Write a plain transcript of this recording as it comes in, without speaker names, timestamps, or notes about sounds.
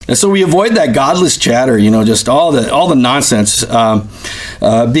And so we avoid that godless chatter, just all the nonsense.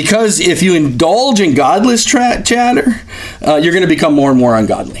 Because if you indulge in godless chatter, you're going to become more and more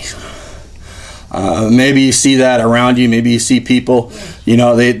ungodly. Maybe you see that around you. Maybe you see people,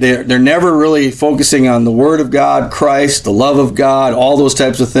 they're never really focusing on the Word of God, Christ, the love of God, all those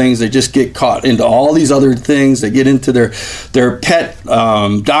types of things. They just get caught into all these other things. They get into their pet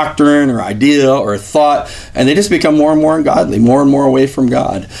doctrine or idea or thought, and they just become more and more ungodly, more and more away from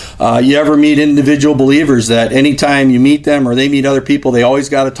God. You ever meet individual believers that anytime you meet them or they meet other people, they always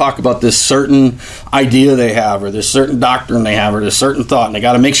got to talk about this certain idea they have or this certain doctrine they have or this certain thought, and they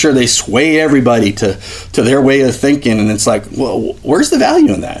got to make sure they sway everybody to their way of thinking. And it's like, well, where's the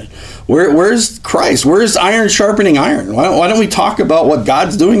value in that? Where's Christ? Where's iron sharpening iron? Why don't we talk about what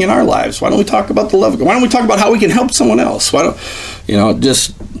God's doing in our lives? Why don't we talk about the love of God? Why don't we talk about how we can help someone else? Why don't,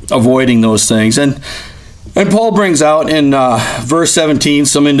 just avoiding those things. And Paul brings out in verse 17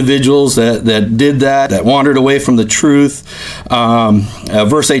 some individuals that did that wandered away from the truth.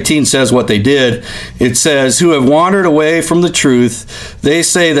 Verse 18 says what they did. It says, who have wandered away from the truth, they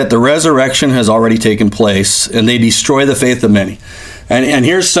say that the resurrection has already taken place, and they destroy the faith of many. And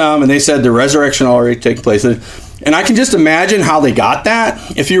here's some, and they said the resurrection already taken place. And I can just imagine how they got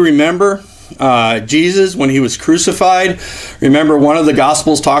that. If you remember, Jesus, when he was crucified, remember one of the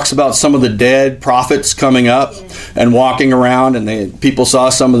Gospels talks about some of the dead prophets coming up and walking around, and people saw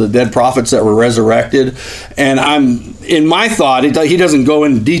some of the dead prophets that were resurrected. And in my thought, he doesn't go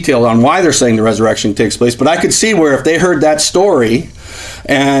into detail on why they're saying the resurrection takes place, but I could see where if they heard that story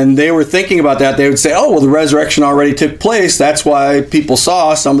and they were thinking about that, they would say, oh, well, the resurrection already took place. That's why people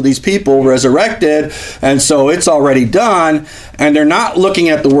saw some of these people resurrected, and so it's already done. And they're not looking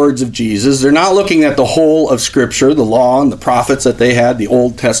at the words of Jesus. They're not looking at the whole of Scripture, the law and the prophets that they had, the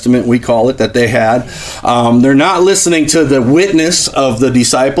Old Testament, we call it, that they had. They're not listening to the witness of the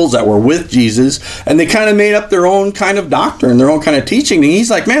disciples that were with Jesus, and they kind of made up their own kind of doctrine, their own kind of teaching. And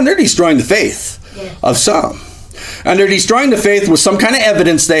he's like, man, they're destroying the faith of some. And they're destroying the faith with some kind of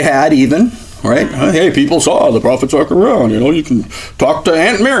evidence they had even, right? Hey, people saw the prophets walk around. You can talk to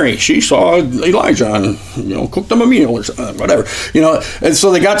Aunt Mary. She saw Elijah and, cooked them a meal or something, whatever. And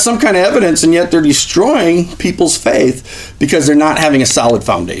so they got some kind of evidence, and yet they're destroying people's faith because they're not having a solid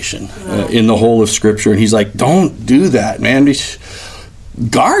foundation in the whole of Scripture. And he's like, don't do that, man.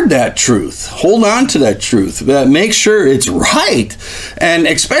 Guard that truth. Hold on to that truth. Make sure it's right. And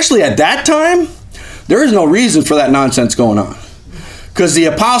especially at that time, there is no reason for that nonsense going on, because the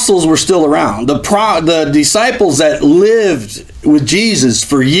apostles were still around. The disciples that lived with Jesus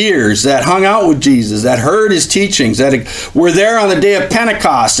for years, that hung out with Jesus, that heard his teachings, that were there on the day of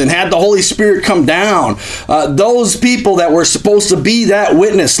Pentecost and had the Holy Spirit come down. Those people that were supposed to be that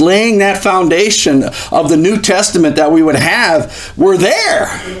witness, laying that foundation of the New Testament that we would have, were there.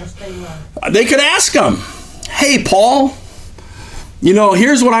 Yes, they could ask him, hey, Paul,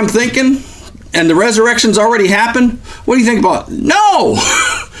 here's what I'm thinking. And the resurrection's already happened? What do you think about it? No!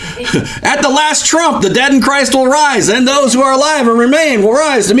 At the last trump, the dead in Christ will rise, and those who are alive and remain will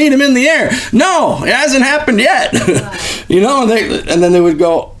rise to meet him in the air. No, it hasn't happened yet. And then they would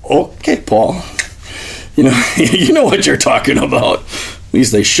go, okay, Paul, you know what you're talking about. At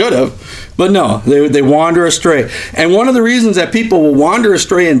least they should have. But no, they wander astray. And one of the reasons that people will wander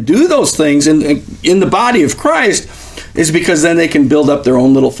astray and do those things in the body of Christ is because then they can build up their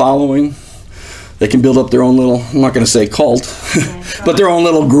own little following. They can build up their own little, I'm not going to say cult, but their own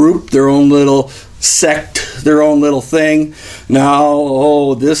little group, their own little sect, their own little thing.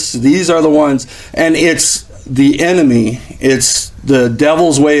 Now, these are the ones. And it's the enemy. It's the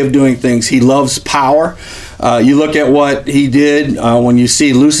devil's way of doing things. He loves power. You look at what he did when you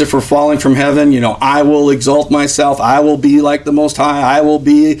see Lucifer falling from heaven. I will exalt myself. I will be like the Most High. I will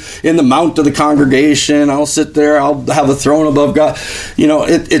be in the mount of the congregation. I'll sit there. I'll have a throne above God.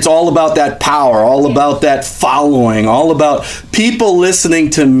 It's all about that power, all about that following, all about people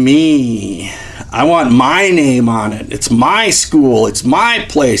listening to me. I want my name on it. It's my school. It's my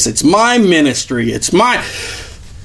place. It's my ministry. It's my...